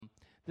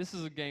This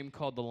is a game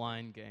called the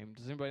line game.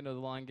 Does anybody know the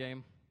line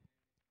game?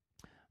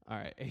 All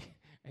right,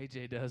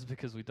 AJ does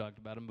because we talked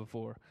about him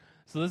before.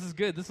 So this is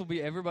good. This will be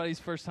everybody's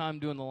first time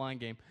doing the line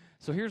game.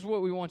 So here's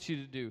what we want you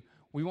to do.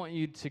 We want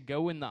you to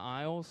go in the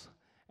aisles,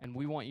 and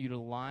we want you to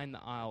line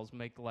the aisles,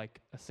 make like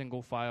a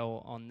single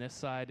file on this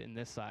side and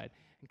this side,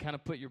 and kind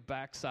of put your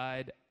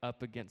backside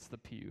up against the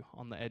pew,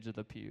 on the edge of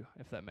the pew,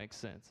 if that makes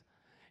sense.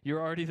 You're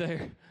already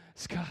there.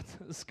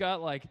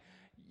 Scott, like,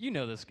 you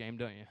know this game,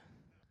 don't you?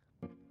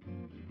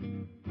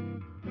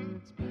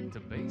 It's back to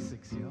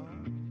basics, y'all.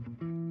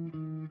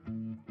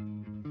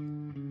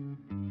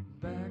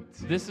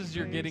 This is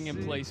your getting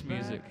in place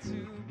music. Back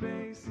to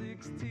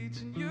basics,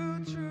 teaching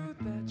you truth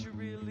that you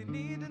really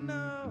need to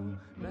know.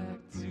 Back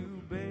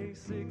to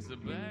basics,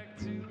 back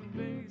to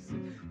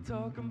basics.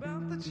 Talking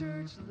about the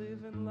church,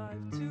 living life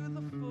to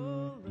the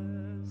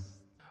fullest.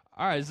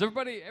 All right, is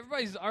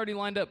everybody's already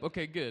lined up?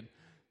 Okay, good.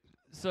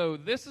 So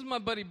this is my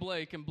buddy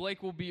Blake, and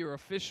Blake will be your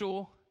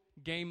official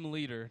game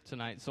leader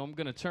tonight. So I'm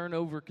going to turn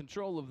over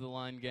control of the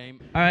line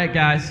game. All right,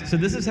 guys, so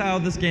this is how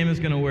this game is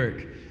going to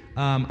work.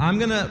 I'm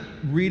going to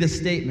read a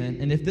statement,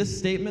 and if this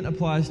statement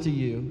applies to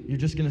you, you're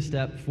just going to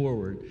step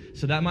forward.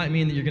 So that might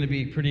mean that you're going to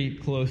be pretty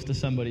close to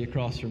somebody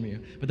across from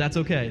you. But that's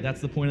okay.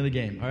 That's the point of the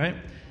game, all right?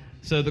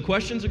 So the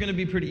questions are going to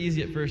be pretty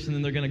easy at first, and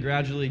then they're going to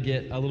gradually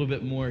get a little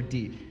bit more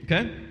deep,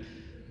 okay?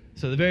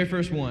 So the very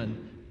first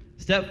one,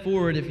 step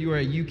forward if you are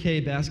a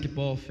UK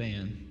basketball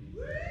fan.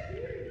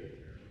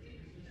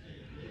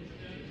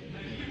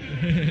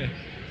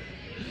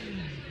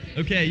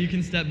 Okay, you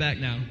can step back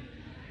now.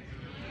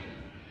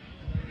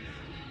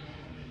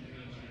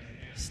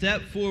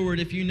 Step forward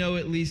if you know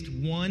at least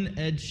one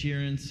Ed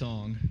Sheeran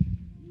song.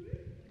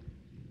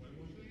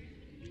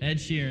 Ed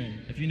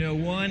Sheeran. If you know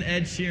one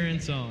Ed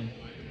Sheeran song.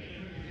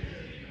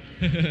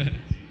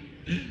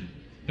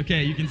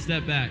 Okay, you can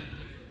step back.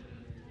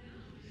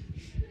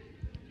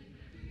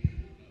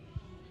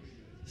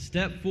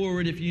 Step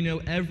forward if you know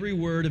every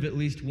word of at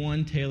least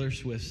one Taylor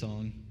Swift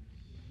song.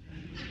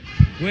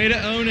 Way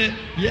to own it.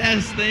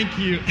 Yes, thank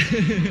you.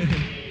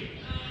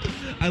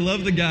 I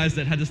love the guys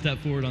that had to step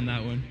forward on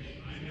that one.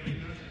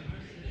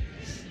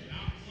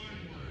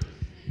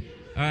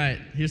 All right,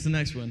 here's the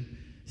next one.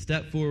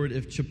 Step forward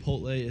if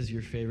Chipotle is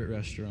your favorite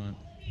restaurant.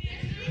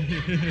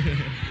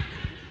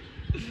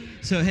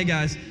 So, hey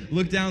guys,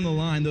 look down the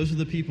line. Those are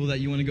the people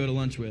that you want to go to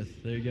lunch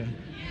with. There you go.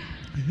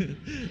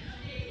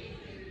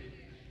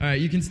 All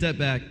right, you can step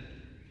back.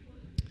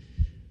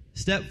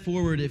 Step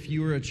forward if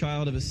you were a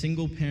child of a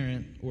single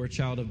parent or a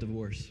child of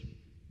divorce.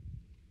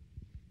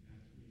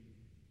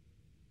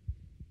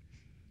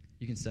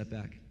 You can step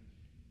back.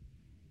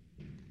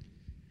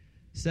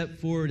 Step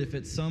forward if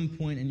at some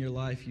point in your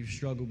life you've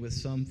struggled with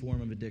some form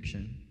of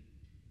addiction.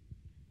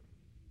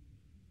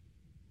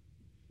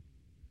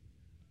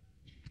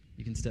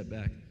 You can step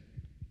back.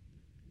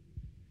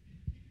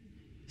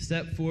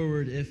 Step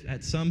forward if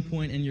at some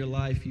point in your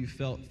life you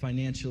felt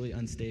financially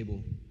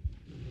unstable.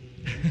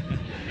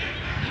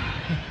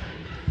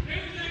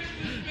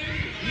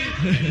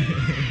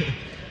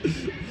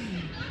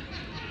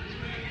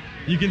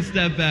 You can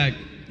step back.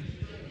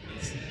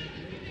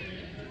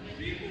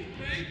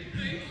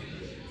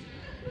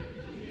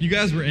 You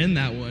guys were in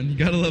that one. You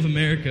gotta love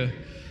America.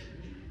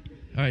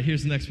 All right,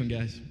 here's the next one,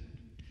 guys.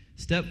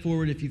 Step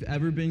forward if you've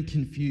ever been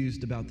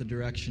confused about the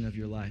direction of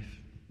your life.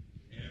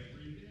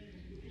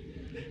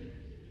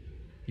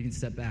 You can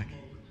step back.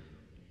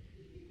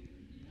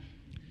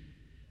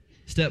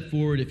 Step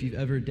forward if you've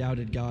ever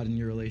doubted God in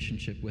your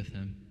relationship with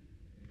Him.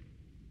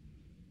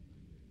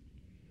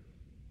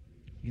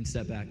 You can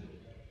step back.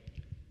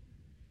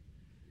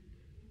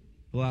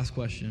 The last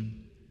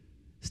question.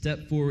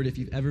 Step forward if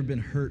you've ever been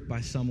hurt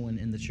by someone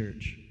in the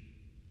church.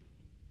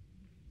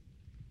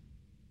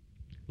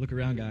 Look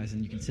around, guys,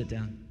 and you can sit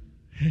down.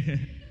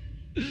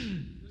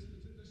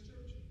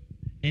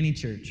 Any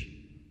church.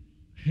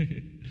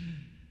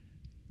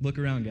 Look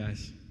around,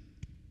 guys.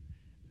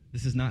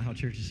 This is not how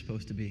church is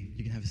supposed to be.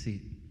 You can have a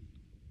seat.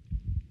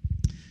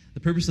 The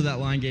purpose of that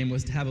line game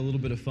was to have a little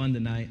bit of fun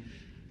tonight.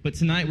 But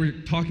tonight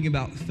we're talking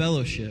about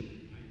fellowship.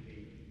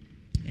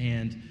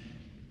 And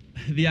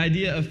the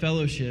idea of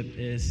fellowship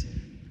is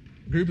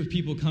a group of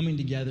people coming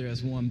together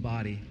as one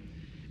body.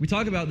 We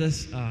talk about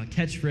this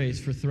catchphrase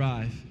for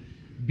Thrive.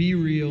 Be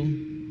real,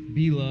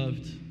 be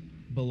loved,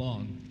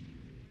 belong.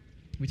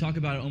 We talk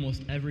about it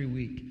almost every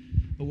week.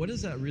 But what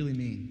does that really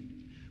mean?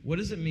 What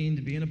does it mean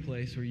to be in a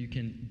place where you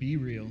can be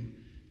real,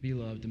 be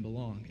loved, and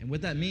belong? And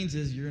what that means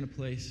is you're in a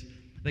place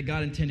that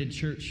God intended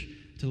church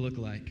to look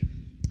like.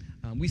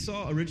 We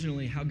saw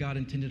originally how God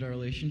intended our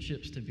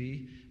relationships to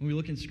be when we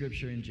look in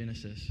Scripture in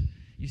Genesis.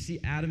 You see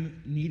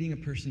Adam needing a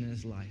person in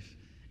his life,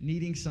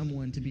 needing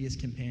someone to be his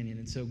companion,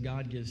 and so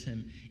God gives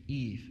him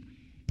Eve.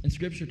 And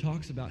Scripture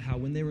talks about how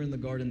when they were in the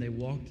garden, they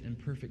walked in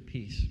perfect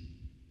peace.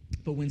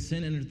 But when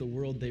sin entered the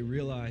world, they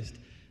realized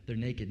their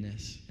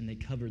nakedness, and they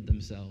covered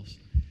themselves.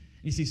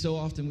 You see, so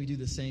often we do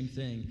the same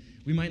thing.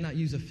 We might not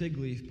use a fig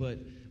leaf, but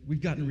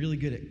we've gotten really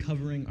good at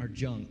covering our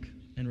junk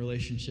in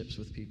relationships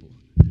with people.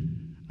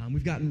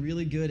 We've gotten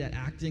really good at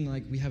acting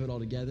like we have it all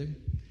together.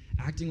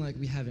 acting like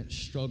we haven't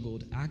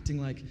struggled,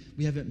 acting like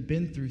we haven't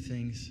been through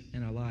things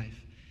in our life.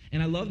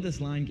 And I love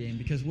this line game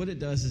because what it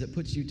does is it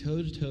puts you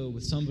toe-to-toe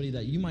with somebody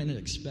that you might not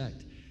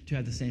expect to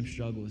have the same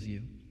struggle as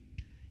you.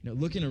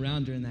 Looking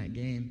around during that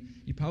game,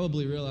 you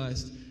probably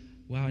realized,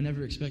 wow, I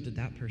never expected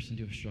that person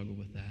to have struggled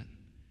with that.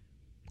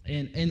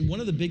 And one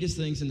of the biggest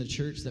things in the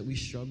church that we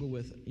struggle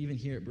with, even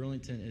here at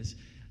Burlington, is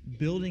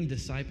building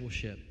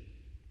discipleship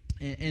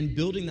and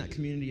building that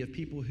community of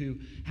people who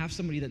have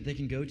somebody that they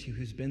can go to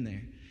who's been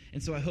there.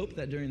 And so I hope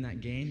that during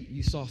that game,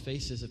 you saw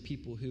faces of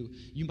people who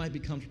you might be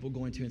comfortable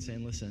going to and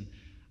saying, listen,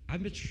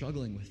 I've been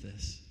struggling with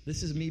this.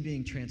 This is me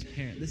being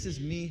transparent. This is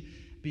me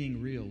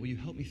being real. Will you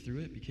help me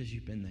through it because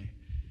you've been there?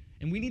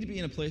 And we need to be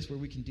in a place where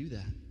we can do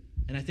that.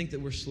 And I think that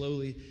we're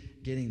slowly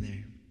getting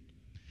there.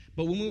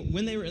 But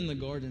when they were in the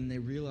garden, they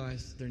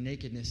realized their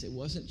nakedness. It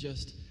wasn't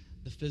just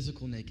the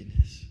physical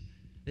nakedness.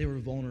 They were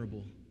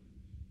vulnerable.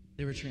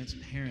 They were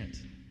transparent.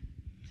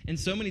 And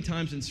so many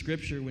times in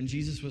Scripture, when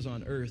Jesus was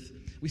on earth,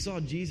 we saw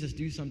Jesus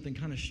do something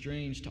kind of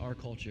strange to our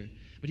culture.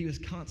 But he was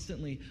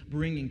constantly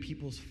bringing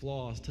people's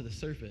flaws to the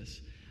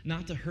surface,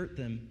 not to hurt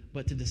them,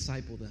 but to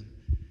disciple them,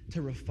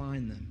 to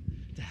refine them,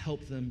 to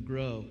help them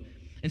grow.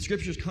 And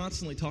Scripture is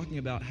constantly talking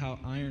about how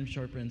iron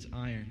sharpens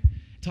iron.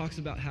 It talks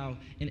about how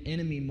an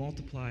enemy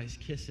multiplies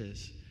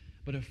kisses,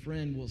 but a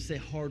friend will say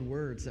hard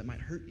words that might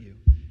hurt you.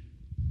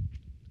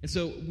 And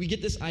so we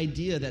get this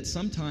idea that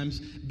sometimes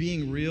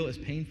being real is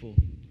painful,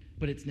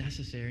 but it's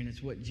necessary, and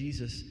it's what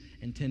Jesus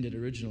intended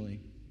originally.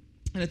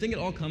 And I think it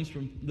all comes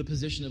from the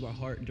position of our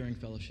heart during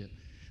fellowship.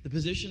 The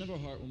position of our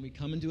heart when we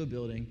come into a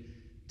building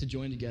to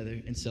join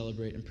together and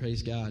celebrate and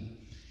praise God.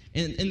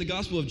 And in the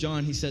Gospel of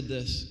John, he said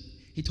this.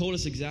 He told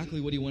us exactly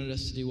what he wanted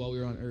us to do while we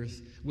were on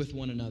earth with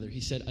one another. He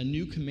said, "A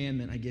new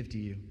commandment I give to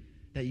you,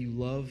 that you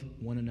love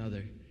one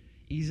another,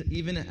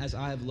 even as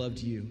I have loved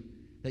you,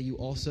 that you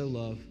also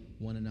love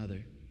one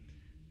another."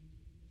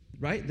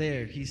 Right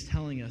there, he's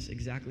telling us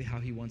exactly how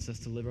he wants us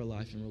to live our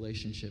life in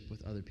relationship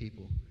with other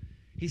people.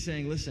 He's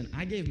saying, listen,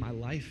 I gave my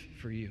life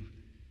for you.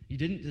 You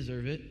didn't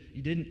deserve it.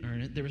 You didn't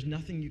earn it. There was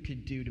nothing you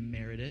could do to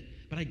merit it,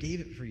 but I gave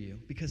it for you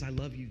because I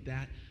love you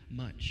that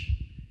much.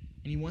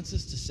 And he wants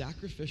us to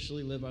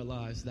sacrificially live our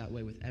lives that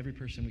way with every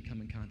person we come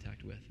in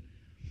contact with.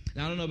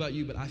 Now, I don't know about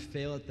you, but I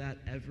fail at that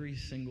every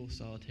single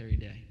solitary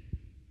day.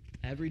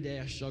 Every day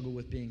I struggle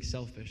with being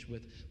selfish,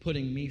 with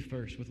putting me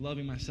first, with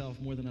loving myself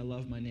more than I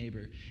love my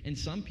neighbor. And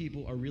some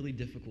people are really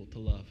difficult to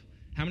love.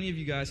 How many of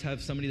you guys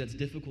have somebody that's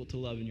difficult to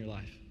love in your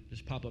life?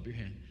 Just pop up your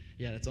hand.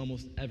 Yeah, that's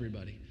almost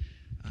everybody.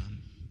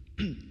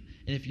 And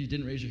if you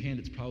didn't raise your hand,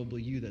 it's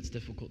probably you that's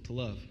difficult to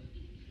love.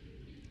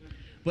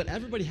 But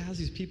everybody has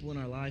these people in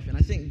our life, and I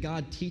think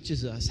God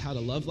teaches us how to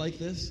love like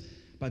this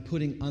by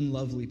putting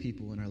unlovely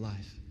people in our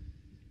life.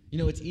 You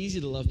know, it's easy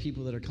to love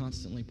people that are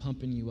constantly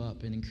pumping you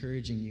up and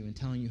encouraging you and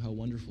telling you how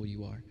wonderful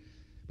you are.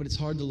 But it's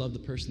hard to love the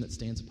person that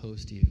stands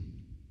opposed to you.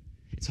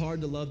 It's hard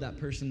to love that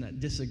person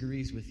that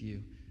disagrees with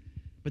you.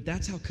 But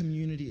that's how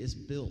community is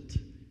built.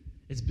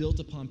 It's built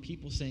upon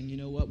people saying, you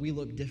know what, we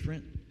look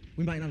different.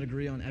 We might not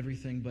agree on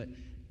everything, but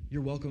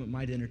you're welcome at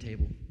my dinner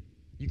table.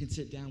 You can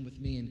sit down with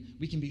me and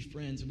we can be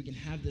friends and we can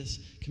have this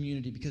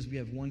community because we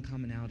have one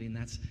commonality, and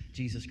that's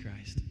Jesus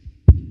Christ.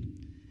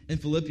 In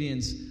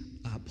Philippians,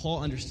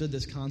 Paul understood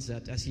this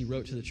concept as he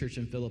wrote to the church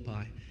in Philippi.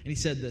 And he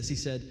said this, he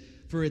said,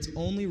 "For it's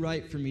only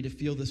right for me to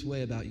feel this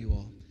way about you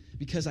all,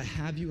 because I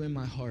have you in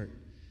my heart,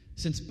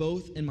 since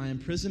both in my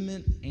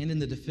imprisonment and in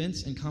the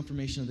defense and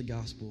confirmation of the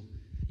gospel,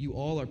 you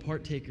all are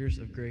partakers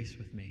of grace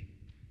with me."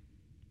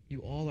 You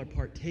all are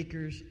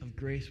partakers of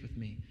grace with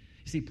me.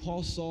 You see,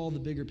 Paul saw the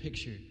bigger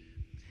picture.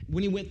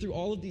 When he went through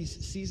all of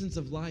these seasons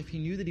of life, he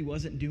knew that he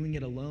wasn't doing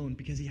it alone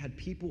because he had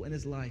people in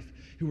his life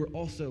who were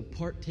also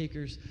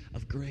partakers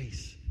of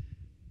grace.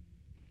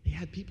 He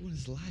had people in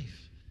his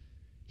life.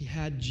 He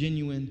had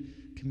genuine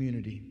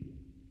community.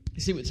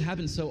 You see, what's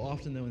happened so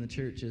often, though, in the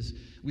church is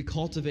we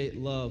cultivate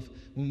love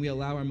when we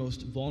allow our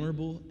most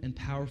vulnerable and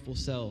powerful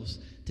selves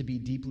to be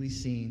deeply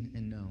seen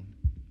and known.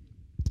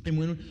 And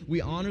when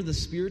we honor the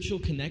spiritual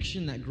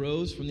connection that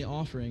grows from the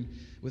offering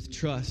with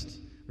trust,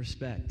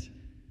 respect,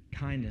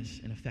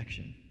 kindness, and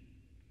affection.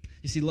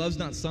 You see, love's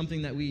not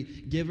something that we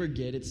give or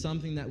get. It's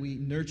something that we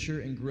nurture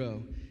and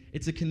grow.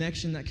 It's a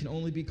connection that can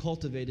only be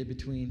cultivated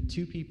between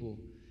two people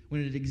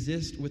when it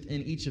exists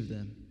within each of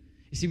them.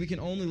 You see, we can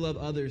only love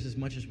others as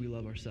much as we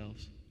love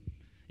ourselves.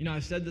 You know,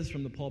 I've said this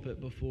from the pulpit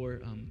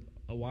before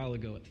a while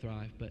ago at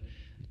Thrive, but,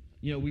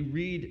 you know, we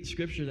read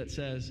scripture that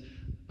says,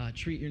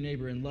 treat your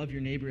neighbor and love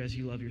your neighbor as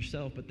you love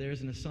yourself, but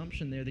there's an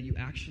assumption there that you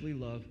actually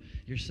love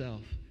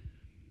yourself.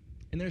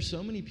 And there's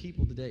so many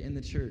people today in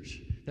the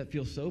church that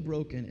feel so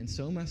broken and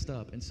so messed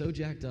up and so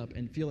jacked up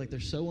and feel like they're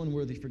so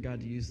unworthy for God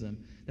to use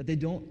them that they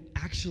don't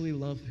actually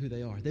love who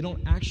they are. They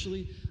don't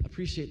actually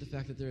appreciate the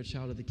fact that they're a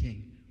child of the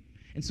King.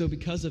 And so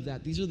because of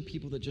that, these are the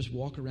people that just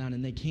walk around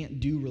and they can't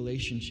do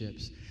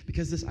relationships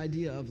because this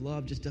idea of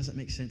love just doesn't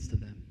make sense to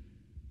them.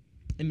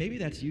 And maybe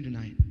that's you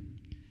tonight.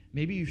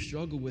 Maybe you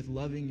struggle with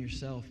loving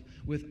yourself,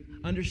 with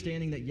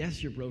understanding that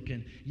yes, you're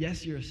broken,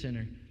 yes, you're a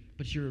sinner,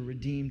 but you're a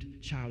redeemed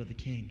child of the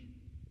King.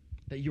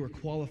 that you are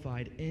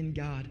qualified in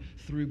God,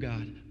 through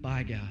God,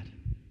 by God.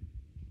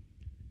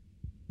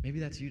 Maybe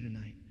that's you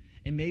tonight.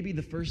 And maybe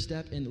the first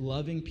step in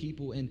loving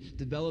people and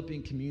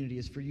developing community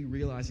is for you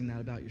realizing that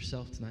about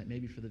yourself tonight,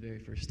 maybe for the very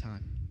first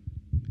time.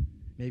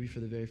 Maybe for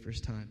the very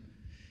first time.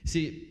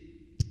 See,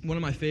 one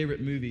of my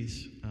favorite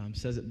movies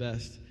says it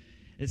best.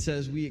 It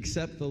says, we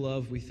accept the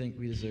love we think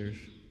we deserve.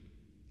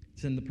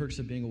 It's in The Perks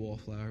of Being a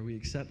Wallflower. We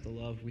accept the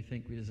love we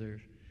think we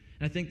deserve.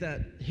 And I think that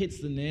hits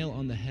the nail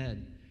on the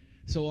head.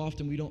 So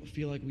often we don't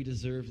feel like we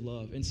deserve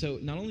love. And so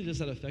not only does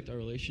that affect our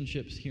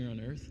relationships here on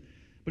earth,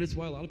 but it's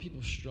why a lot of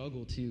people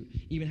struggle to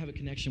even have a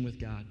connection with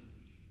God,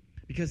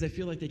 because they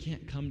feel like they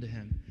can't come to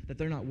him, that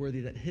they're not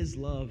worthy, that his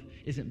love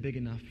isn't big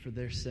enough for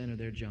their sin or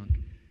their junk.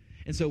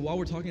 And so while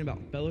we're talking about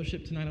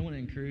fellowship tonight, I want to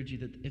encourage you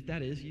that if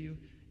that is you,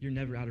 you're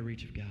never out of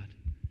reach of God,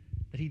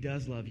 that he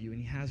does love you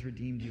and he has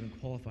redeemed you and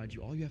qualified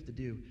you. All you have to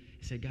do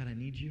is say, God, I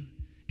need you.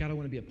 God, I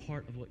want to be a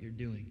part of what you're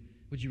doing.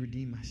 Would you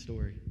redeem my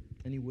story?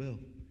 And he will.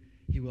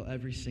 He will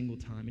every single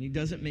time. And he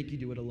doesn't make you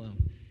do it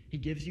alone. He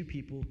gives you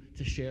people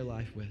to share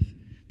life with,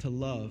 to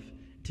love,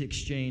 to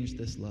exchange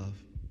this love.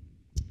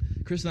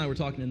 Chris and I were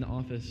talking in the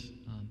office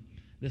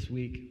this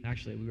week.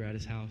 Actually, we were at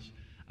his house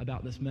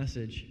about this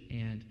message,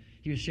 and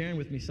he was sharing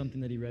with me something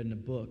that he read in a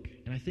book.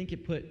 And I think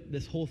it put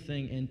this whole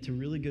thing into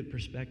really good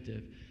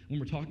perspective when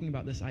we're talking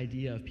about this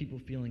idea of people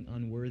feeling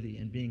unworthy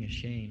and being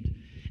ashamed.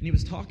 And he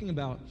was talking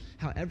about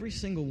how every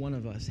single one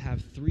of us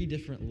have 3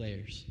 different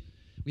layers.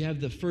 We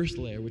have the first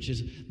layer, which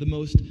is the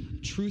most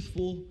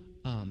truthful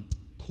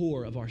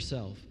core of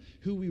ourself,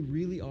 who we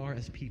really are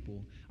as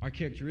people, our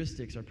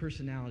characteristics, our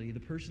personality, the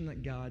person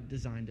that God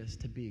designed us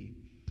to be.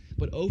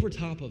 But over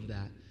top of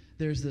that,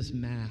 there's this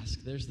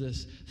mask, there's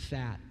this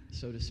fat,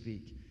 so to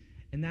speak,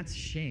 and that's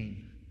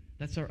shame.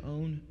 That's our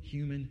own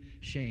human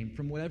shame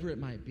from whatever it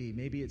might be.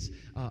 Maybe it's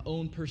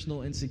own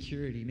personal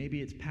insecurity.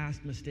 Maybe it's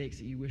past mistakes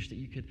that you wish that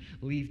you could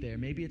leave there.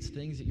 Maybe it's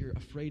things that you're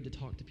afraid to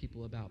talk to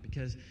people about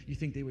because you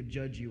think they would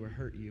judge you or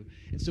hurt you.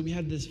 And so we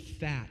have this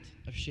fat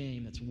of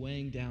shame that's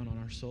weighing down on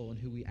our soul and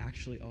who we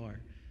actually are.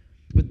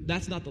 But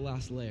that's not the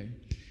last layer.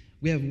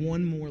 We have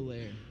one more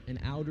layer, an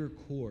outer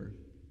core.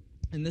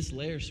 And this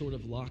layer sort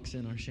of locks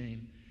in our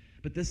shame.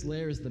 But this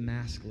layer is the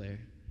mask layer.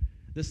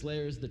 This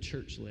layer is the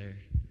church layer.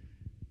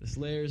 This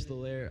layer is the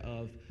layer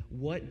of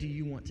what do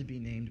you want to be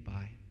named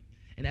by?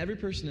 And every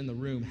person in the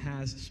room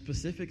has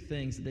specific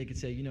things that they could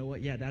say, you know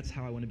what, yeah, that's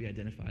how I want to be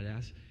identified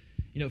as.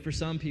 You know, for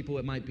some people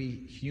it might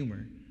be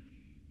humor.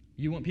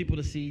 You want people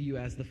to see you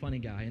as the funny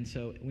guy. And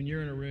so when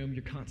you're in a room,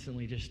 you're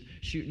constantly just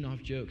shooting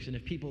off jokes. And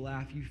if people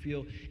laugh, you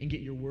feel and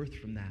get your worth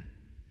from that.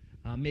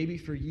 Maybe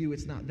for you,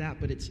 it's not that,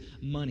 but it's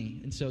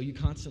money. And so you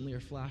constantly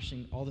are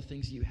flashing all the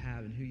things that you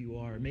have and who you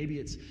are. Maybe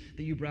it's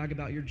that you brag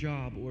about your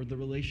job or the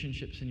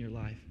relationships in your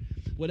life.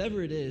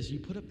 Whatever it is, you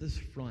put up this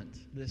front,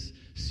 this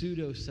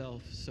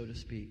pseudo-self, so to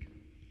speak.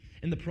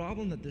 And the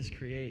problem that this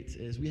creates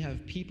is we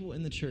have people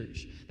in the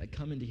church that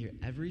come into here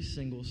every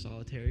single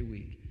solitary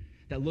week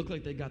that look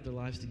like they got their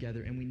lives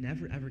together, and we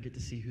never, ever get to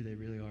see who they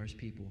really are as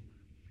people.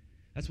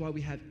 That's why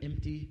we have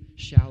empty,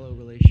 shallow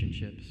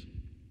relationships.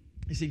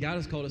 You see, God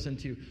has called us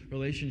into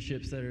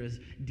relationships that are as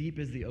deep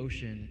as the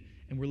ocean,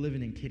 and we're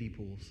living in kiddie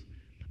pools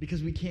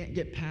because we can't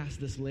get past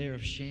this layer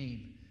of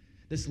shame,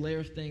 this layer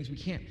of things. We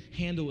can't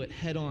handle it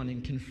head on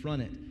and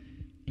confront it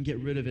and get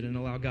rid of it and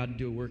allow God to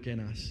do a work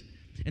in us.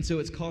 And so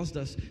it's caused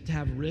us to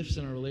have rifts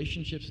in our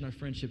relationships and our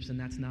friendships, and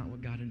that's not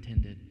what God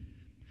intended.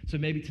 So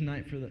maybe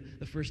tonight, for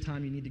the first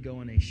time, you need to go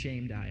on a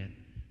shame diet.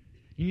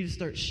 You need to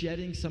start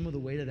shedding some of the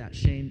weight of that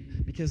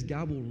shame because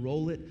God will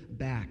roll it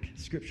back.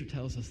 Scripture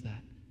tells us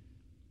that.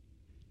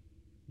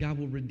 God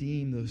will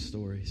redeem those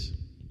stories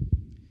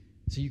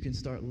so you can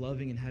start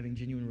loving and having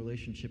genuine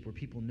relationship where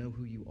people know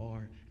who you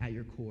are at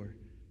your core,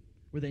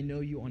 where they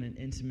know you on an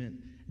intimate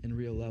and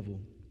real level.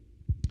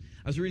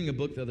 I was reading a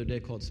book the other day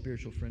called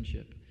Spiritual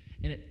Friendship,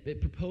 and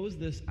it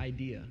proposed this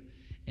idea.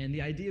 And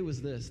the idea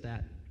was this,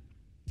 that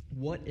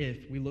what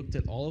if we looked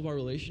at all of our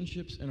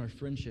relationships and our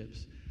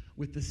friendships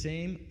with the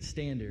same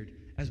standard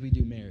as we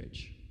do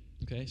marriage?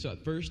 Okay, so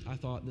at first I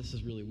thought this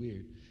is really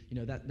weird. You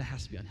know, that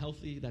has to be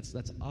unhealthy. That's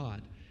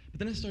odd. But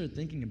then I started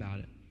thinking about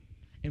it.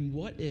 And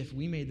what if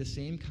we made the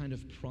same kind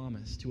of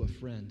promise to a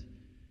friend,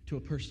 to a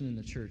person in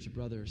the church, a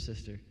brother or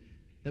sister,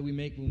 that we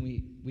make when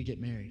we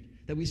get married?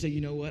 That we say, you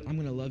know what, I'm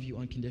going to love you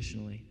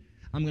unconditionally.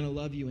 I'm going to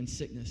love you in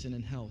sickness and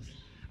in health.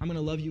 I'm going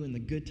to love you in the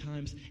good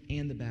times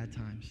and the bad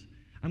times.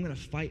 I'm going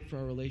to fight for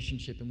our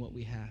relationship and what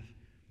we have.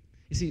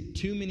 You see,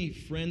 too many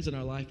friends in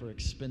our life are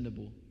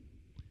expendable.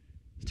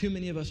 Too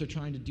many of us are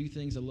trying to do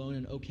things alone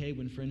and okay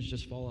when friends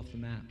just fall off the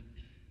map.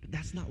 But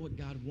that's not what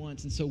God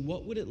wants. And so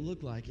what would it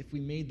look like if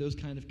we made those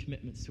kind of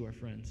commitments to our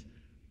friends?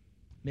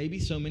 Maybe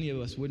so many of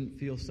us wouldn't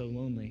feel so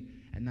lonely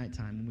at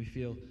nighttime when we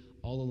feel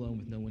all alone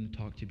with no one to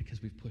talk to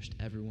because we've pushed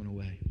everyone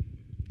away.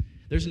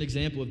 There's an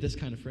example of this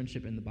kind of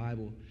friendship in the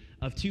Bible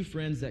of 2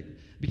 friends that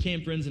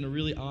became friends in a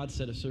really odd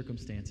set of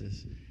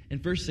circumstances. In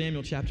 1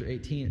 Samuel chapter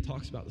 18, it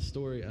talks about the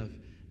story of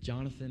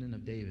Jonathan and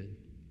of David.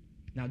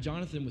 Now,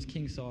 Jonathan was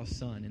King Saul's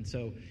son, and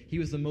so he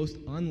was the most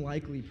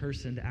unlikely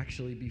person to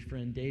actually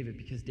befriend David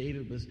because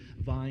David was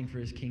vying for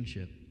his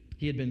kingship.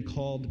 He had been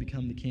called to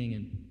become the king.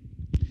 And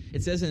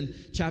it says in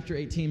chapter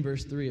 18,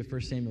 verse 3 of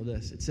 1 Samuel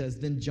this. It says,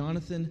 "Then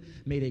Jonathan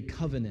made a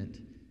covenant."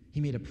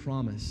 He made a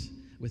promise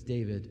with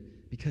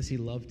David because he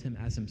loved him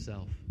as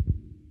himself.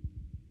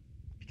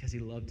 Because he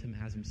loved him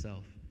as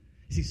himself.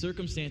 You see,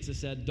 circumstances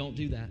said, don't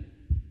do that.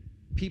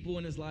 People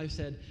in his life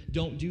said,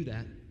 don't do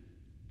that.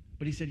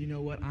 But he said, you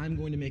know what? I'm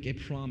going to make a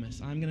promise.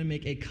 I'm going to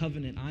make a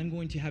covenant. I'm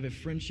going to have a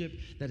friendship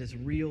that is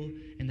real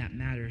and that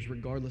matters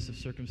regardless of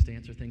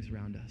circumstance or things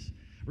around us.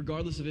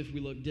 Regardless of if we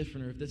look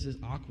different or if this is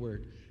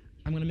awkward,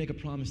 I'm going to make a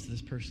promise to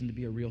this person to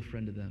be a real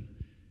friend to them.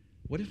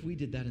 What if we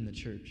did that in the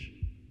church?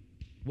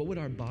 What would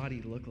our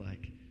body look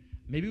like?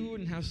 Maybe we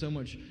wouldn't have so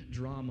much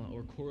drama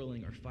or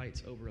quarreling or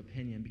fights over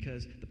opinion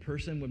because the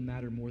person would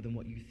matter more than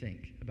what you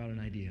think about an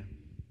idea.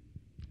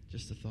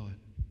 Just a thought.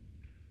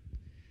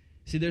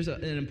 See, there's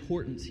an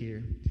importance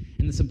here,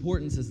 and this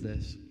importance is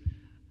this.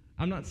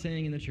 I'm not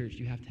saying in the church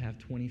you have to have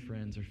 20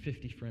 friends or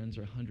 50 friends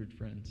or 100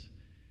 friends,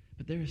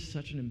 but there is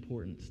such an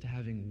importance to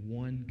having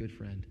one good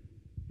friend.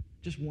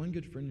 Just one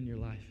good friend in your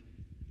life.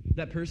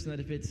 That person that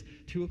if it's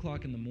 2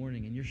 o'clock in the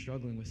morning and you're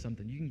struggling with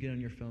something, you can get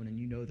on your phone and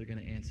you know they're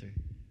going to answer.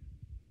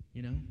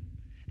 You know?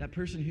 That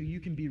person who you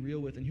can be real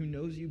with and who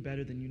knows you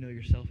better than you know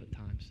yourself at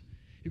times.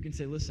 Who can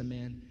say, listen,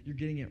 man, you're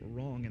getting it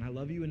wrong, and I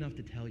love you enough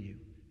to tell you.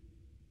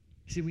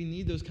 See, we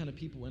need those kind of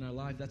people in our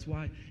life. That's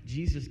why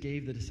Jesus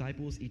gave the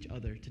disciples each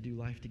other to do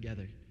life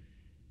together.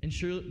 And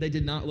sure, they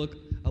did not look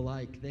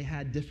alike. They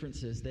had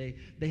differences. They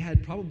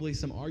had probably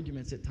some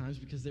arguments at times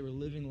because they were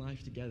living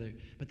life together.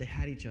 But they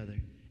had each other,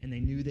 and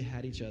they knew they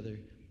had each other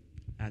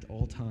at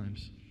all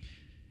times.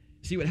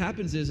 See, what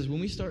happens is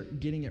when we start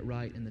getting it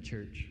right in the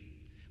church,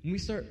 when we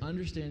start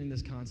understanding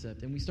this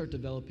concept and we start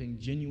developing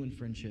genuine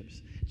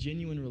friendships,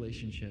 genuine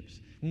relationships,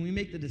 when we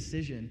make the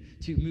decision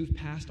to move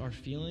past our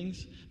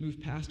feelings,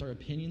 move past our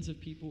opinions of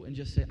people, and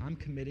just say, I'm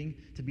committing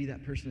to be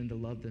that person and to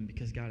love them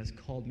because God has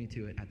called me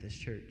to it at this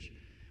church.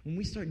 When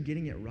we start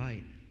getting it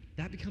right,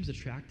 that becomes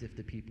attractive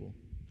to people.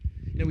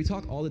 You know, we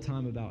talk all the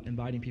time about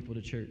inviting people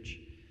to church.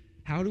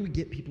 How do we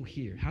get people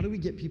here? How do we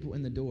get people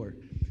in the door?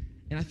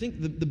 And I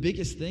think the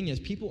biggest thing is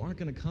people aren't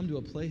going to come to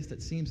a place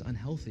that seems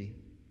unhealthy.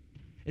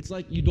 It's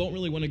like you don't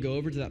really want to go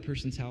over to that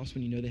person's house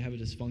when you know they have a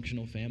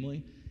dysfunctional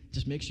family. It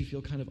just makes you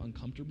feel kind of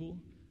uncomfortable,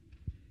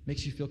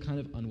 makes you feel kind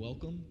of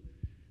unwelcome.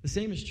 The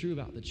same is true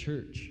about the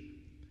church.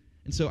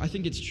 And so I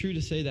think it's true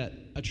to say that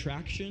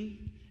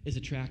attraction is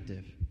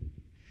attractive.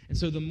 And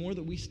so the more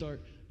that we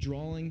start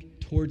drawing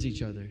towards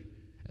each other,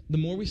 the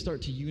more we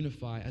start to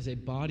unify as a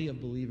body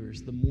of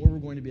believers, the more we're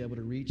going to be able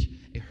to reach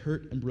a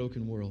hurt and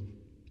broken world.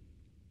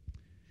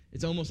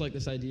 It's almost like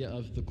this idea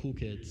of the cool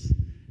kids.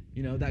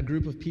 You know, that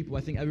group of people,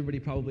 I think everybody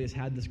probably has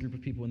had this group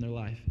of people in their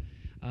life.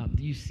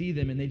 You see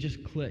them and they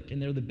just click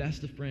and they're the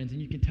best of friends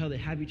and you can tell they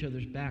have each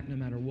other's back no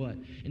matter what.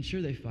 And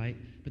sure, they fight,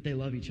 but they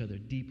love each other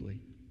deeply.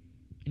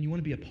 And you want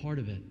to be a part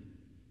of it.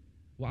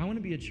 Well, I want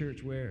to be a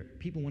church where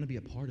people want to be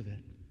a part of it.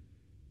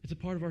 It's a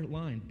part of our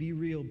line. Be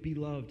real, be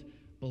loved,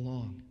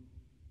 belong.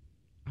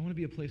 I want to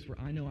be a place where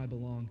I know I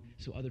belong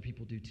so other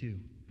people do too.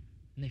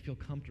 And they feel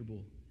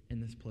comfortable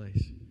in this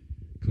place.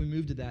 Can we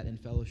move to that in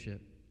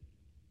fellowship?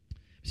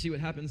 See,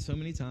 what happens so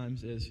many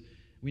times is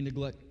we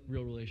neglect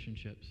real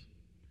relationships.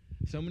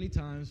 So many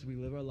times we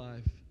live our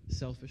life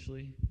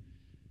selfishly.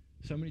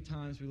 So many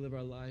times we live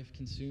our life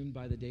consumed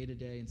by the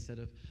day-to-day instead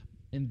of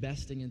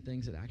investing in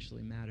things that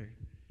actually matter.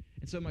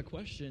 And so my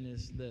question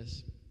is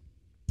this.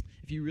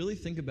 If you really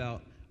think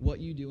about what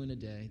you do in a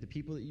day, the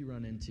people that you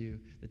run into,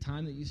 the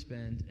time that you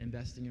spend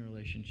investing in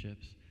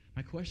relationships,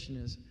 my question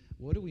is,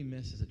 what do we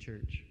miss as a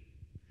church?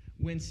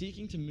 When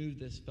seeking to move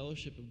this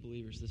fellowship of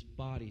believers, this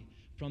body,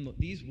 from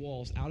these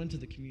walls out into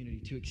the community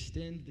to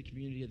extend the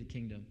community of the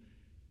kingdom,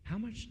 how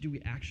much do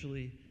we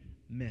actually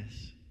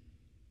miss?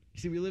 You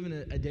see, we live in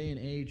a day and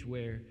age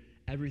where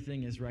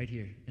everything is right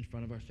here in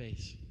front of our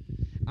face.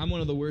 I'm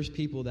one of the worst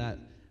people that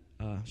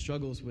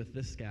struggles with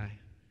this guy.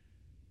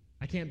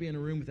 I can't be in a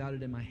room without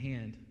it in my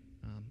hand.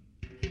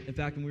 In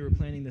fact, when we were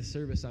planning this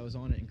service, I was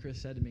on it, and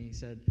Chris said to me, he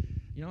said,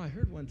 you know, I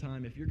heard one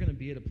time, if you're going to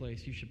be at a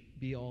place, you should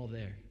be all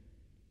there.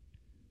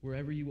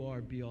 Wherever you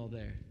are, be all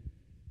there.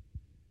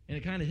 And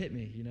it kind of hit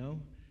me, you know.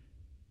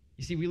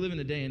 You see, we live in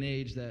a day and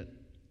age that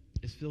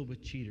is filled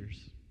with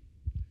cheaters.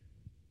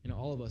 You know,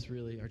 all of us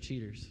really are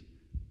cheaters.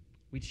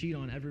 We cheat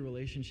on every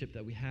relationship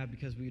that we have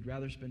because we'd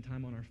rather spend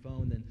time on our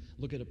phone than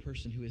look at a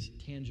person who is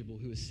tangible,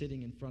 who is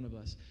sitting in front of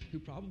us, who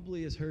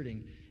probably is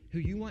hurting, who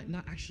you might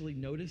not actually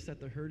notice that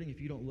they're hurting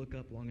if you don't look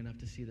up long enough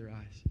to see their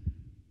eyes,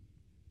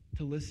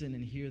 to listen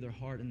and hear their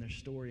heart and their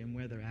story and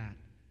where they're at.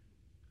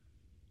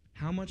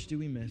 How much do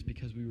we miss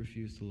because we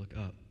refuse to look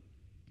up?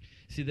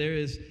 See, there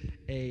is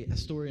a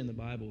story in the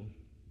Bible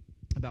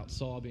about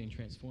Saul being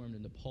transformed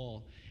into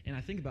Paul, and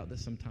I think about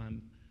this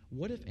sometime.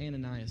 What if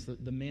Ananias,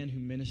 the man who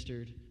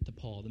ministered to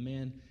Paul, the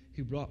man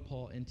who brought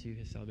Paul into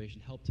his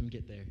salvation, helped him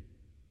get there?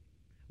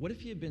 What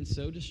if he had been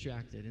so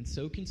distracted and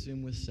so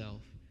consumed with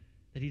self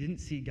that he didn't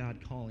see God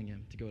calling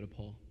him to go to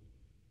Paul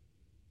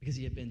because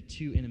he had been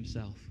too in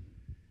himself,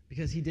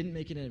 because he didn't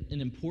make it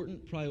an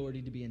important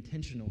priority to be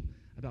intentional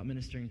about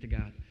ministering to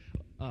God,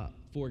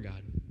 for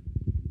God.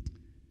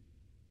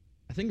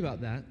 I think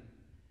about that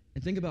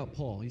and think about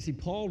Paul. You see,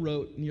 Paul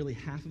wrote nearly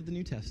half of the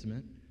New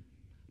Testament.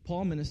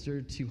 Paul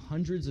ministered to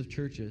hundreds of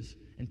churches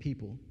and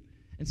people.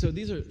 And so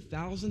these are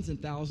thousands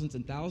and thousands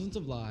and thousands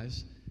of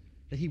lives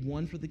that he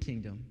won for the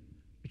kingdom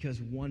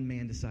because one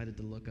man decided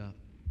to look up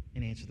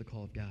and answer the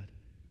call of God.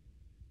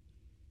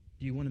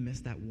 Do you want to miss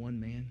that one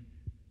man,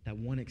 that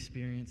one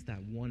experience,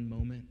 that one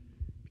moment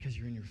because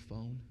you're in your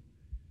phone?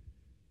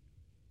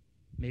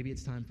 Maybe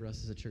it's time for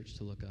us as a church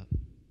to look up.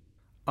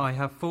 I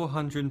have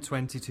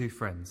 422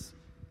 friends,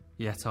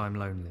 yet I'm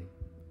lonely.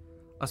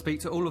 I speak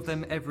to all of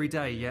them every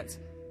day, yet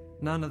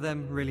none of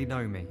them really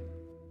know me.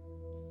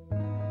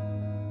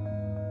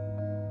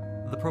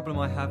 The problem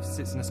I have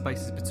sits in the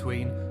spaces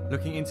between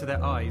looking into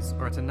their eyes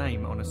or at a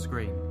name on a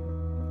screen.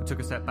 I took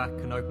a step back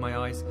and opened my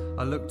eyes.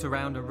 I looked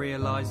around and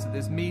realised that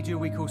this media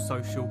we call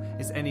social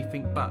is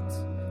anything but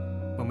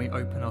when we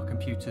open our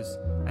computers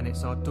and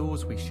it's our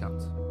doors we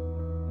shut.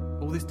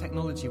 All this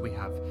technology we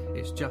have,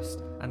 it's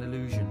just an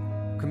illusion.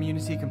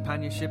 Community,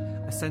 companionship,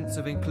 a sense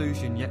of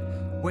inclusion. Yet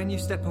when you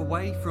step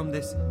away from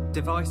this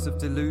device of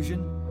delusion,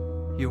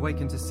 you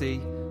awaken to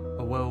see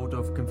a world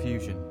of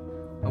confusion.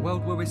 A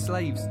world where we're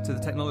slaves to the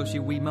technology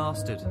we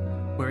mastered,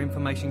 where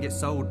information gets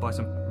sold by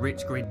some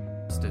rich, greedy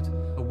bastard.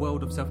 A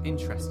world of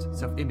self-interest,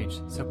 self-image,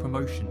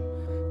 self-promotion,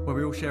 where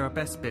we all share our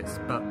best bits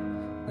but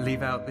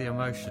leave out the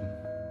emotion.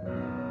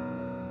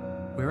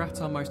 We're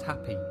at our most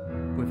happy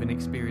with an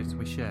experience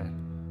we share,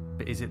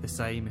 but is it the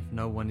same if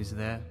no one is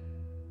there?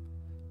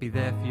 Be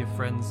there for your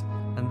friends,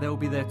 and they'll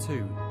be there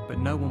too, but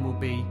no one will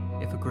be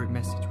if a group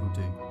message will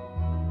do.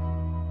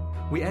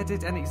 We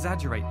edit and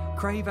exaggerate,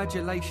 crave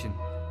adulation.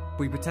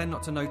 We pretend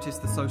not to notice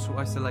the social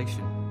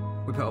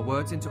isolation. We put our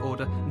words into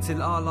order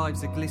until our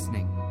lives are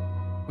glistening.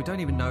 We don't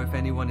even know if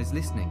anyone is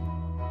listening.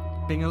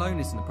 Being alone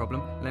isn't a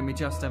problem. Let me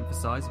just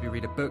emphasise, if you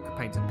read a book,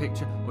 paint a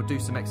picture, or do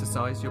some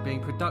exercise, you're being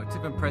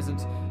productive and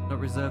present, not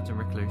reserved and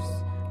recluse.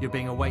 You're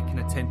being awake and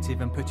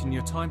attentive and putting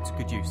your time to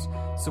good use.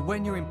 So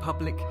when you're in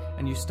public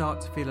and you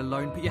start to feel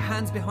alone, put your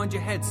hands behind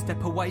your head,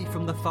 step away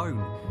from the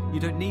phone. You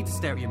don't need to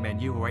stare at your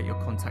menu or at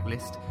your contact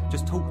list.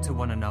 Just talk to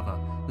one another.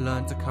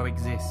 Learn to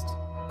coexist.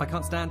 I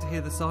can't stand to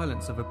hear the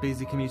silence of a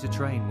busy commuter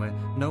train where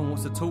no one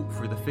wants to talk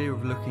through the fear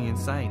of looking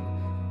insane.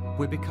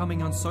 We're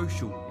becoming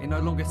unsocial. It no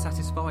longer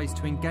satisfies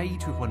to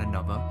engage with one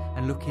another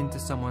and look into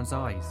someone's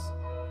eyes.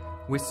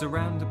 We're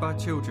surrounded by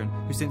children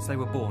who, since they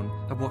were born,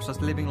 have watched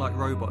us living like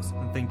robots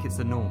and think it's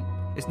the norm.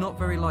 It's not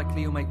very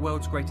likely you'll make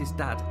world's greatest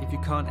dad if you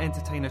can't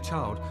entertain a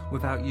child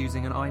without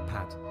using an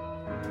iPad.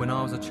 When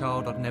I was a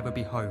child, I'd never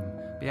be home.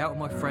 Be out with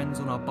my friends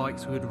on our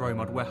bikes we would roam.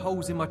 I'd wear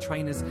holes in my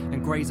trainers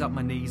and graze up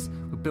my knees.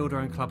 We'd build our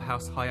own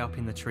clubhouse high up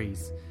in the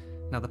trees.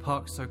 Now the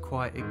park's so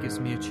quiet it gives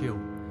me a chill.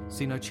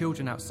 See no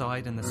children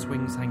outside and the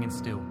swings hanging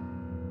still.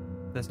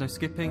 There's no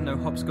skipping, no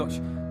hopscotch,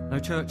 no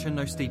church and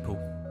no steeple.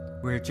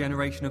 We're a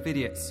generation of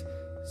idiots,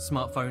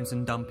 smartphones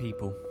and dumb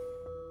people.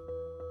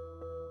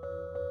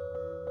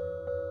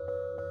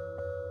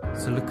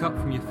 So look up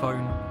from your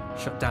phone,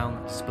 shut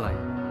down the display.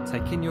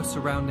 Take in your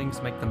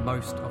surroundings, make the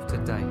most of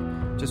today.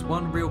 Just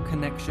one real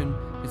connection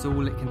is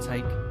all it can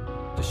take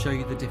to show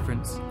you the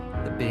difference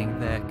that being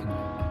there can make.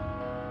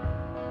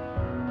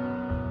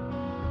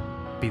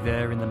 Be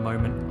there in the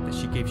moment that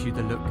she gives you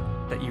the look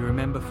that you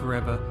remember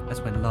forever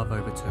as when love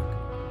overtook.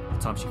 The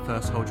time she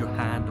first holds your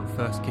hand or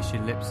first kiss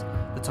your lips.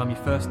 The time you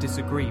first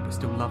disagree but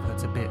still love her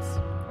to bits.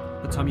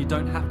 The time you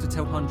don't have to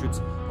tell hundreds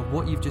of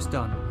what you've just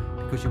done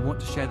because you want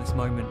to share this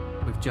moment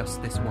with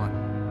just this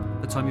one.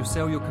 The time you'll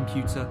sell your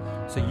computer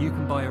so you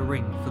can buy a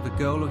ring for the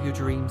girl of your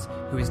dreams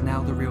who is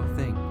now the real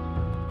thing.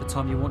 The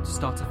time you want to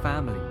start a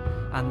family,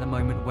 and the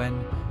moment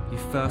when you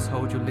first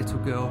hold your little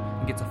girl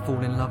and get to fall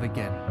in love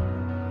again.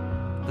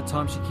 The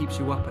time she keeps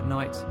you up at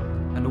night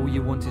and all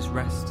you want is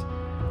rest,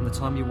 and the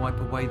time you wipe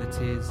away the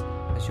tears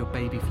as your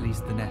baby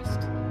flees the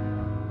nest.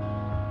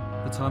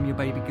 The time your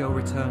baby girl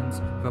returns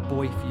with a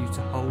boy for you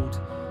to hold,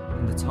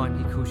 and the time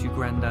he calls you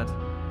granddad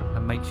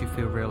and makes you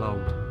feel real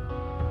old.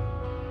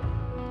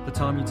 The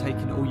time you take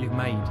in all you've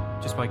made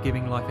just by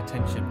giving life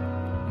attention,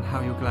 and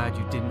how you're glad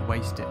you didn't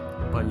waste it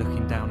by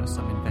looking down at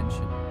some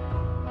invention.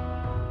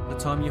 The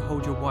time you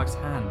hold your wife's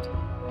hand,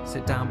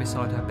 sit down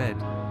beside her bed,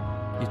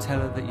 you tell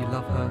her that you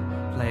love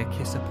her, lay a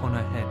kiss upon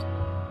her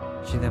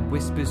head. She then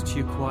whispers to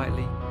you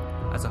quietly,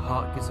 as her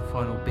heart gives a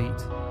final beat,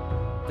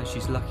 that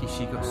she's lucky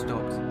she got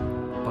stopped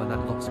by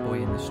that lost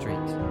boy in the street.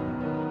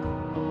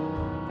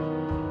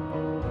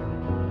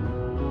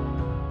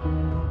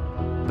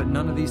 But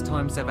none of these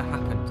times ever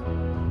happened.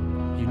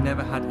 You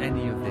never had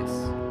any of this.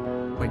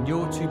 When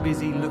you're too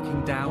busy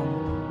looking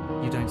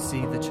down, you don't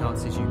see the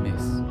chances you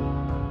miss.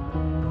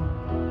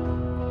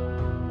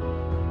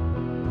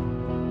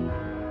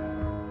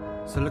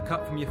 So look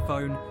up from your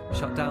phone,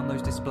 shut down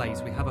those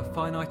displays. We have a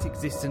finite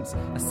existence,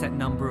 a set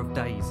number of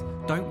days.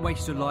 Don't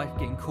waste your life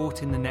getting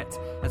caught in the net,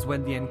 as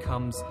when the end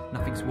comes,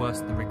 nothing's worse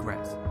than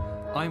regret.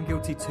 I am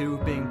guilty too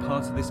of being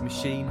part of this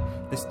machine,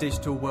 this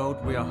digital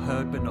world we are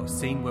heard but not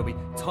seen, where we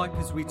type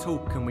as we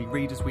talk and we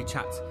read as we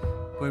chat,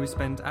 where we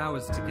spend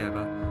hours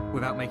together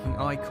without making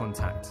eye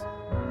contact.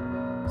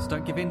 So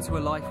don't give in to a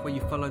life where you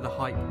follow the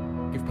hype.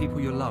 Give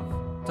people your love,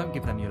 don't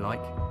give them your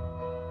like.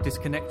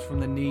 Disconnect from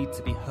the need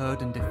to be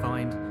heard and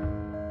defined.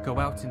 Go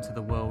out into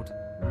the world,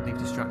 leave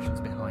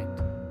distractions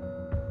behind.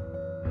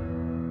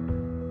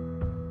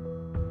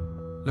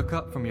 Look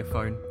up from your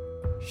phone,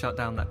 shut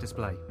down that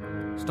display.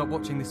 Stop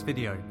watching this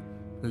video,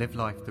 live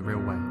life the real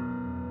way.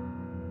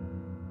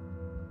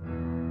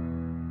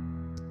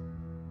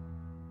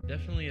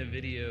 Definitely a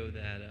video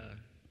that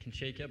can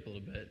shake up a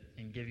little bit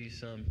and give you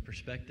some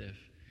perspective.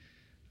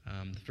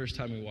 The first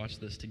time we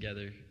watched this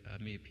together,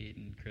 me, Pete,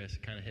 and Chris,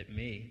 it kind of hit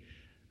me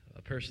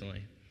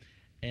personally.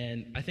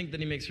 And I think that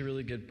he makes a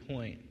really good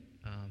point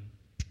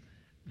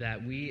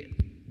that we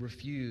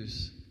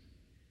refuse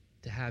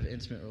to have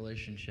intimate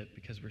relationship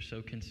because we're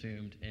so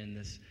consumed in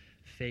this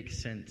fake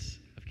sense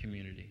of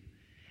community.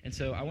 And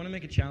so I want to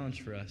make a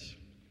challenge for us,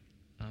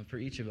 for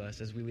each of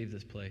us as we leave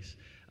this place.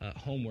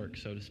 Homework,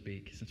 so to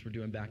speak, since we're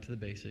doing back to the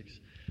basics.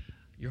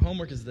 Your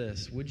homework is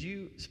this. Would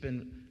you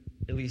spend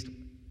at least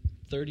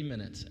 30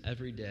 minutes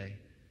every day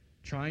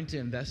trying to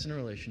invest in a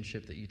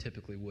relationship that you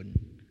typically wouldn't?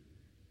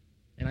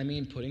 And I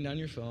mean putting down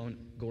your phone,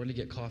 going to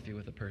get coffee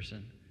with a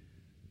person,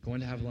 going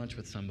to have lunch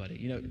with somebody.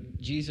 You know,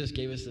 Jesus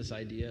gave us this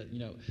idea. You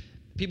know,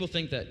 people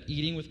think that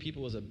eating with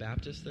people was a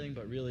Baptist thing,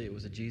 but really it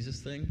was a Jesus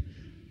thing.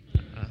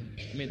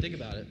 I mean, think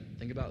about it.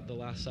 Think about the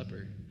Last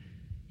Supper.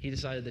 He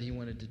decided that he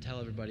wanted to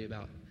tell everybody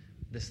about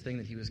this thing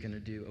that he was going to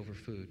do over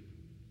food.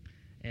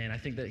 And I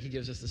think that he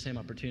gives us the same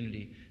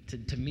opportunity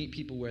to meet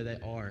people where they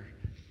are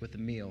with a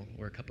meal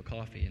or a cup of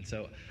coffee. And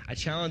so I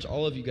challenge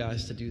all of you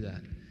guys to do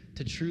that,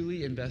 to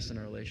truly invest in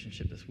a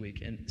relationship this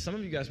week. And some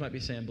of you guys might be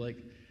saying, Blake,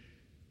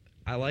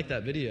 I like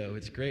that video.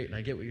 It's great, and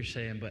I get what you're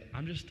saying, but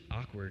I'm just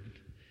awkward.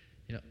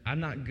 You know, I'm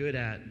not good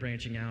at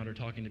branching out or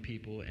talking to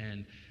people,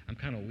 and I'm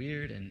kind of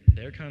weird, and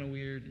they're kind of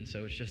weird, and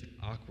so it's just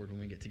awkward when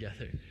we get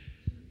together.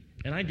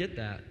 And I get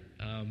that.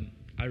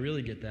 I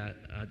really get that.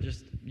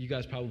 Just you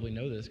guys probably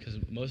know this because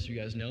most of you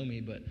guys know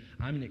me, but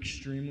I'm an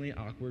extremely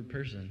awkward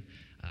person.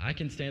 I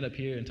can stand up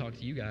here and talk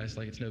to you guys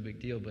like it's no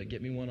big deal, but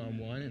get me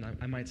one-on-one, and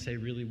I might say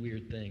really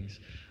weird things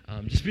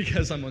just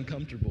because I'm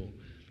uncomfortable.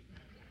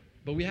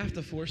 But we have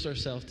to force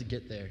ourselves to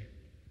get there.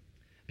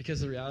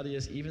 Because the reality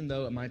is, even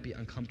though it might be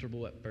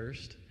uncomfortable at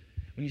first,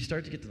 when you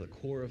start to get to the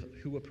core of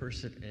who a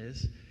person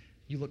is,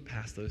 you look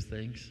past those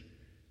things.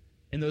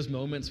 And those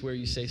moments where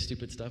you say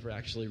stupid stuff are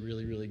actually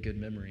really, really good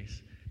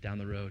memories down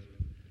the road.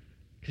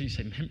 Because you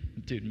say,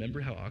 dude,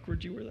 remember how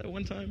awkward you were that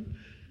one time?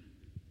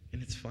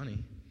 And it's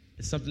funny.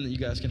 It's something that you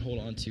guys can hold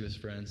on to as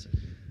friends.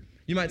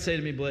 You might say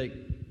to me, Blake,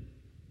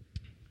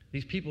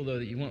 these people, though,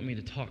 that you want me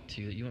to talk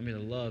to, that you want me to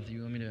love, that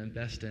you want me to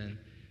invest in,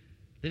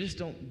 they just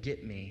don't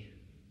get me.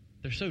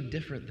 They're so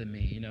different than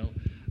me, you know.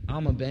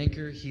 I'm a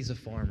banker, he's a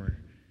farmer.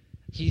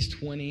 He's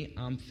 20,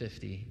 I'm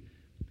 50.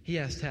 He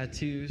has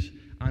tattoos,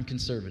 I'm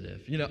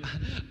conservative. You know,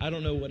 I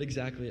don't know what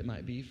exactly it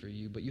might be for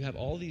you, but you have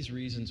all these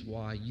reasons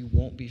why you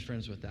won't be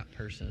friends with that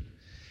person.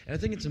 And I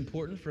think it's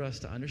important for us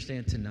to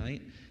understand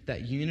tonight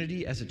that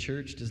unity as a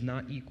church does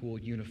not equal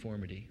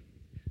uniformity.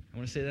 I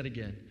want to say that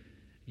again.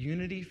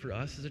 Unity for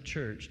us as a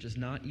church does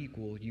not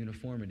equal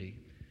uniformity.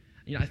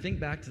 You know, I think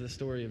back to the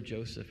story of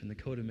Joseph and the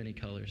coat of many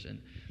colors, and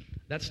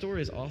that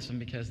story is awesome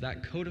because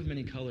that coat of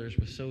many colors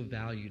was so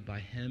valued by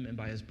him and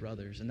by his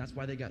brothers, and that's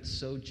why they got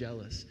so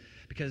jealous.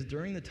 Because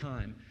during the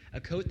time,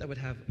 a coat that would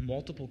have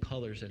multiple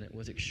colors in it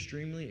was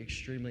extremely,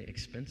 extremely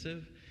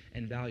expensive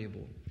and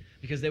valuable.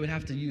 Because they would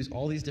have to use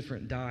all these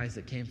different dyes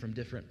that came from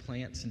different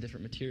plants and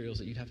different materials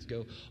that you'd have to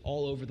go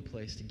all over the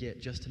place to get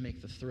just to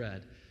make the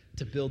thread,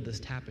 to build this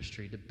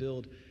tapestry, to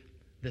build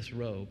this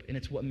robe. And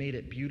it's what made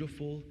it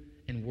beautiful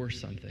and worth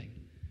something.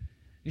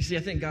 You see,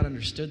 I think God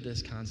understood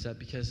this concept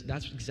because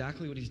that's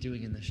exactly what he's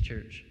doing in this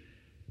church.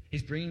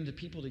 He's bringing the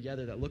people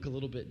together that look a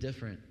little bit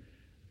different.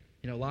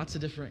 You know, lots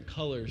of different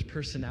colors,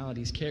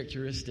 personalities,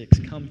 characteristics,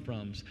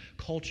 come-froms,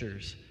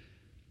 cultures.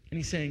 And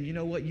he's saying, you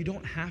know what? You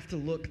don't have to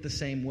look the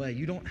same way.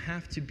 You don't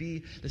have to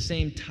be the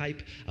same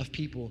type of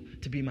people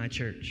to be my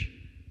church.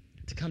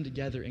 To come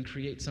together and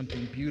create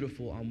something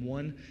beautiful on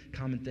one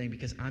common thing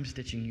because I'm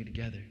stitching you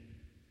together.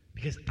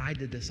 Because I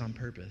did this on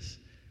purpose.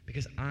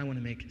 Because I want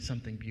to make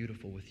something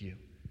beautiful with you.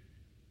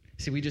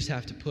 See, we just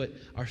have to put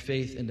our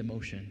faith into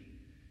motion.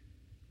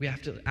 We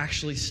have to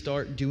actually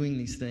start doing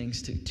these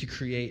things to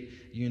create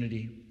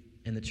unity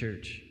in the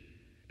church.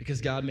 Because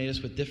God made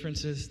us with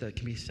differences that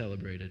can be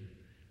celebrated.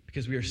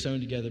 Because we are sewn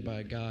together by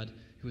a God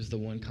who is the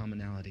one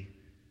commonality.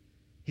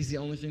 He's the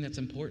only thing that's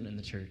important in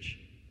the church.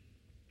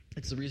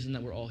 It's the reason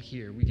that we're all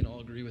here. We can all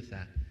agree with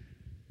that,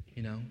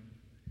 you know?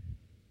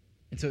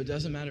 And so it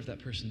doesn't matter if that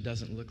person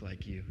doesn't look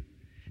like you.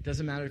 It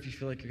doesn't matter if you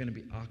feel like you're going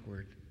to be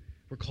awkward.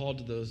 We're called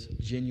to those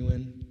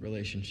genuine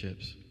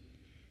relationships.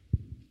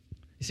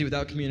 You see,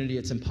 without community,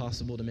 it's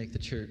impossible to make the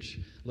church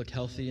look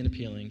healthy and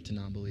appealing to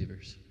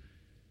non-believers.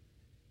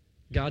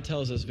 God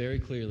tells us very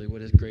clearly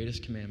what his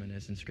greatest commandment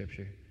is in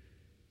Scripture.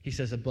 He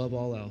says, above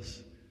all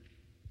else,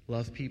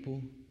 love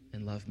people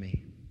and love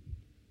me.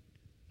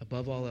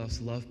 Above all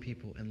else, love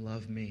people and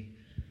love me.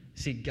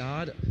 See,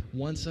 God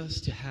wants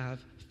us to have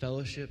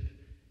fellowship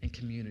and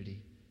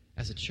community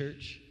as a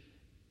church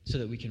so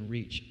that we can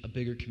reach a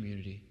bigger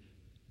community,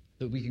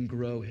 that we can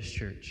grow his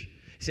church.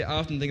 See, I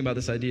often think about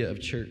this idea of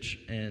church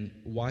and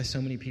why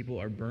so many people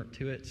are burnt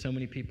to it, so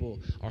many people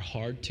are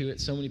hard to it,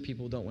 so many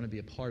people don't want to be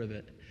a part of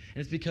it. And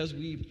it's because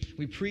we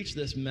preach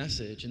this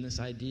message and this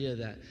idea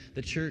that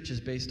the church is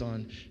based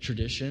on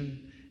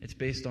tradition, it's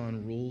based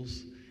on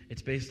rules,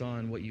 it's based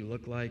on what you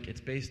look like,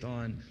 it's based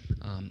on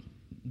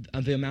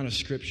the amount of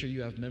scripture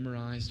you have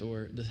memorized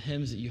or the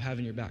hymns that you have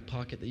in your back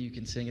pocket that you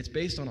can sing. It's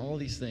based on all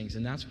these things,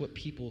 and that's what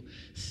people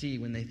see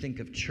when they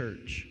think of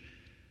church.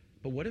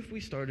 But what if we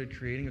started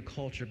creating a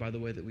culture by the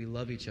way that we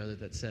love each other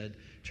that said,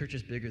 church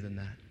is bigger than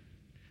that.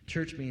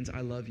 Church means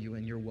I love you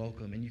and you're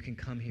welcome and you can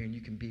come here and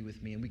you can be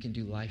with me and we can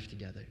do life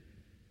together.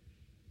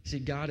 See,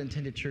 God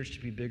intended church to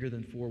be bigger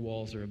than 4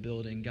 walls or a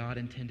building. God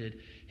intended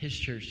his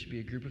church to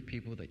be a group of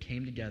people that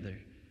came together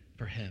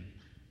for him,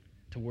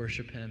 to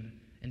worship him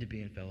and to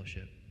be in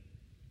fellowship.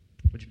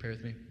 Would you pray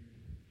with me?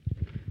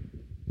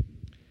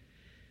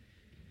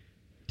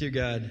 Dear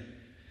God,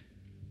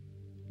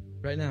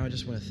 right now I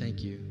just want to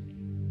thank you.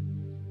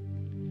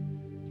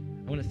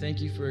 I want to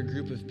thank you for a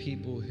group of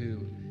people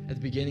who, at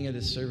the beginning of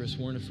this service,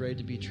 weren't afraid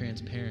to be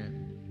transparent,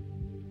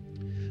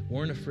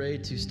 weren't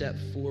afraid to step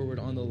forward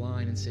on the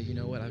line and say, you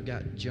know what, I've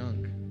got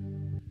junk.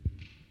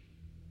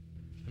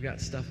 I've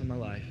got stuff in my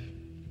life.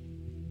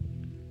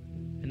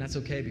 And that's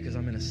okay because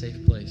I'm in a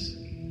safe place.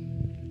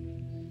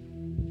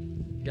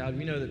 God,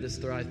 we know that this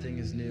Thrive thing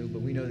is new,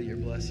 but we know that you're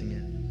blessing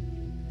it.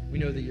 We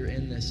know that you're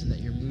in this and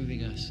that you're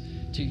moving us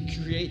to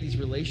create these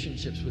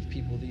relationships with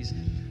people,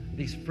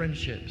 these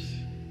friendships.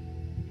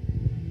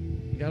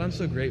 God, I'm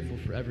so grateful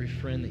for every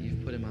friend that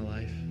you've put in my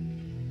life,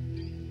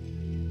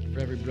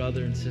 for every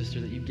brother and sister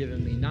that you've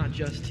given me, not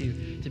just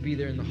to be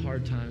there in the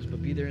hard times,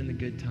 but be there in the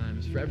good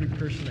times, for every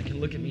person that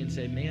can look at me and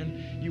say,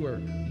 man, you are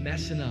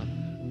messing up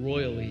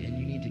royally and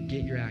you need to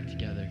get your act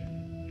together.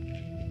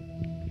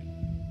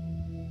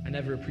 I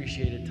never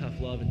appreciated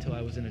tough love until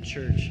I was in a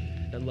church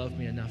that loved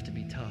me enough to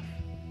be tough.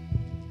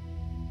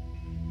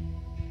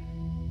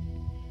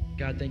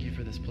 God, thank you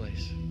for this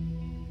place.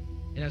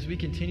 And as we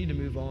continue to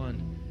move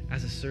on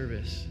as a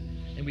service,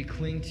 and we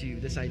cling to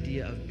this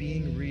idea of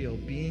being real,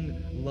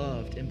 being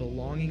loved, and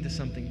belonging to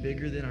something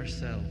bigger than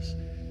ourselves,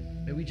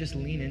 may we just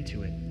lean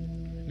into it.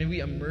 May we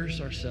immerse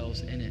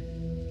ourselves in it.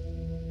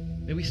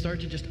 May we start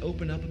to just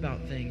open up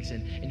about things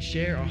and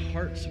share our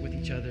hearts with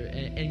each other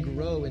and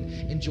grow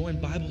and join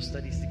Bible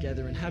studies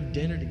together and have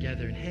dinner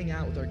together and hang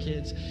out with our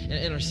kids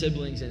and our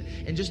siblings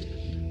and just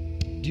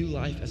do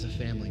life as a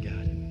family,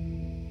 God.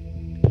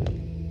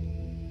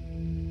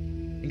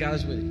 And God,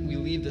 as we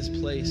leave this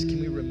place, can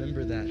we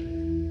remember that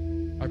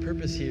our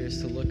purpose here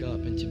is to look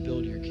up and to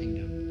build your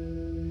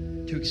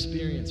kingdom, to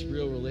experience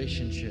real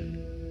relationship,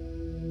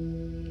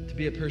 to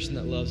be a person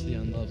that loves the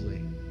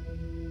unlovely.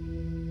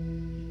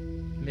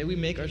 May we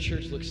make our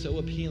church look so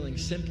appealing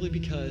simply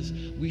because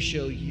we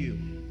show you,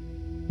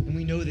 and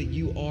we know that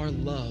you are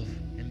love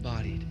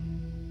embodied.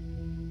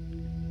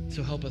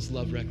 So help us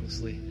love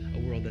recklessly a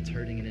world that's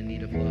hurting and in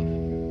need of love.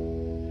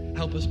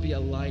 Help us be a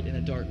light in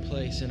a dark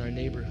place in our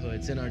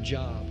neighborhoods, in our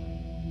job,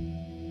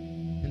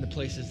 in the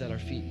places that our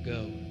feet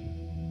go.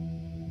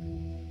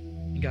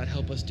 And God,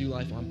 help us do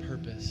life on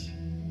purpose,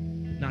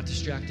 not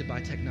distracted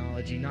by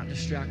technology, not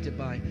distracted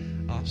by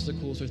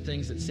obstacles or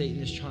things that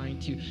Satan is trying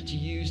to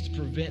use to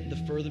prevent the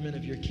furtherment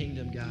of your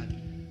kingdom, God.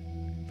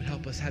 But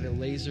help us have a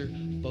laser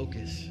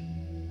focus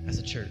as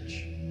a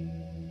church.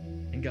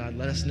 And God,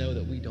 let us know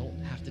that we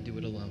don't have to do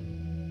it alone.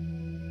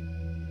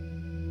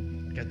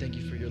 God, thank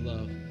you for your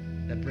love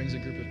that brings a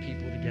group of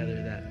people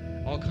together that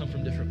all come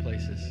from different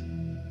places.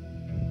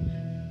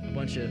 A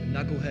bunch of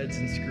knuckleheads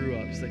and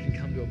screw-ups that can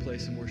come to a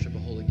place and worship a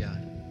holy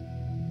God.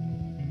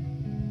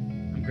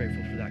 I'm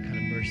grateful for that kind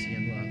of mercy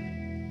and love.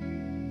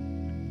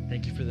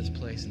 Thank you for this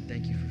place, and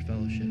thank you for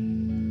fellowship.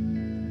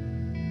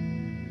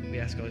 We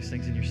ask all these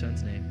things in your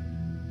Son's name.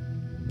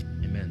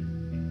 Amen.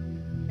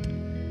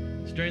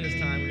 So during this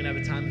time, we're going to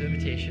have a time of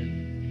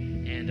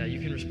invitation, and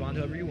you can respond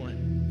however you want.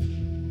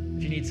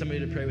 If you need somebody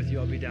to pray with you,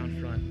 I'll be down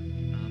front.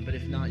 But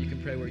if not, you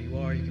can pray where you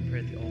are. You can pray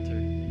at the altar.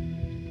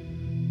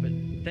 But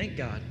thank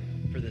God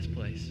for this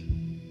place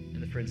and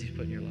the friends he's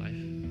put in your life.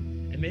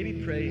 And maybe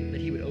pray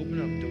that he would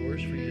open up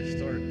doors for you to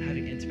start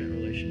having intimate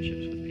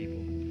relationships with people.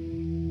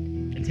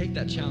 And take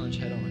that challenge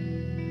head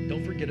on.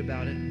 Don't forget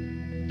about it.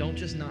 Don't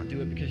just not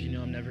do it because you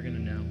know I'm never going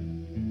to know.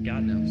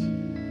 God knows.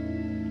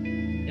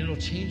 And it'll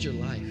change your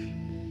life.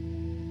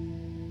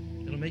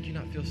 It'll make you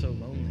not feel so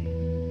lonely.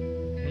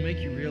 It'll make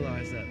you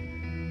realize that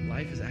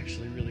life is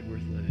actually really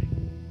worth living.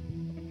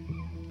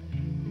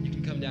 You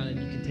can come down and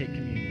you can take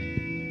communion.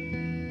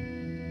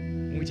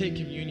 When we take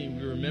communion,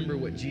 we remember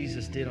what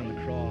Jesus did on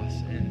the cross.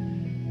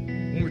 And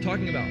when we're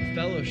talking about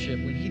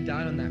fellowship, when he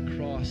died on that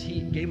cross,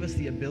 he gave us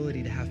the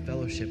ability to have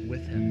fellowship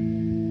with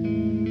him.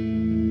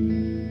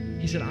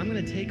 He said, I'm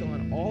going to take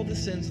on all the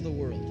sins of the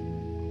world,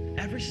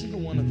 every single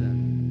one of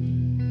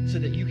them, so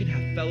that you can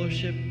have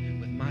fellowship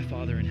with my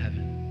Father in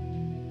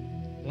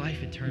heaven.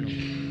 Life eternal.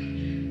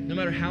 No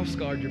matter how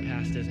scarred your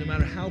past is, no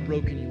matter how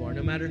broken you are,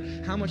 no matter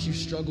how much you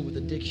struggle with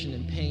addiction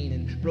and pain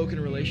and broken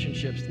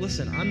relationships,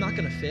 listen, I'm not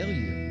going to fail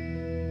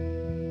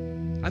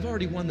you. I've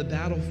already won the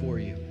battle for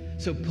you.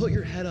 So put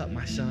your head up,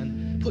 my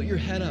son. Put your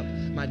head up,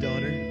 my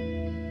daughter,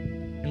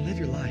 and live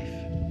your life.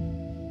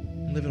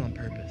 And live it on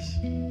purpose.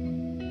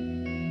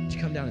 Would you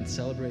come down and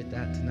celebrate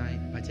that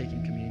tonight by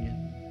taking communion?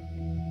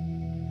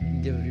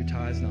 And give of your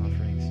tithes and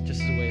offerings,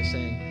 just as a way of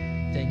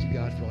saying, thank you,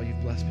 God, for all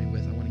you've blessed me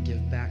with. I want to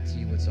give back to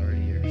you what's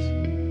already yours.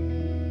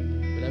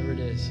 Whatever it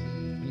is,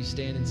 when you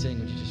stand and sing,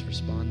 would you just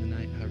respond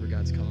tonight, however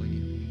God's calling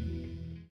you?